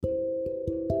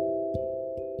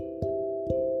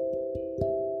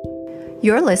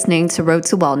You're listening to Road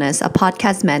to Wellness, a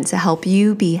podcast meant to help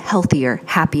you be healthier,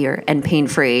 happier, and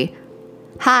pain-free.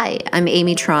 Hi, I'm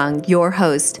Amy Trong, your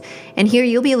host, and here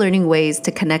you'll be learning ways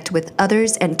to connect with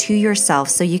others and to yourself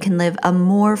so you can live a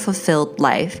more fulfilled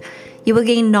life. You will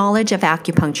gain knowledge of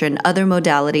acupuncture and other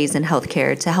modalities in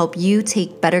healthcare to help you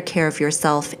take better care of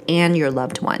yourself and your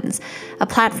loved ones. A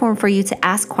platform for you to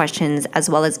ask questions as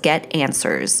well as get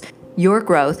answers. Your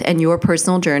growth and your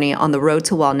personal journey on the road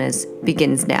to wellness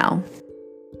begins now.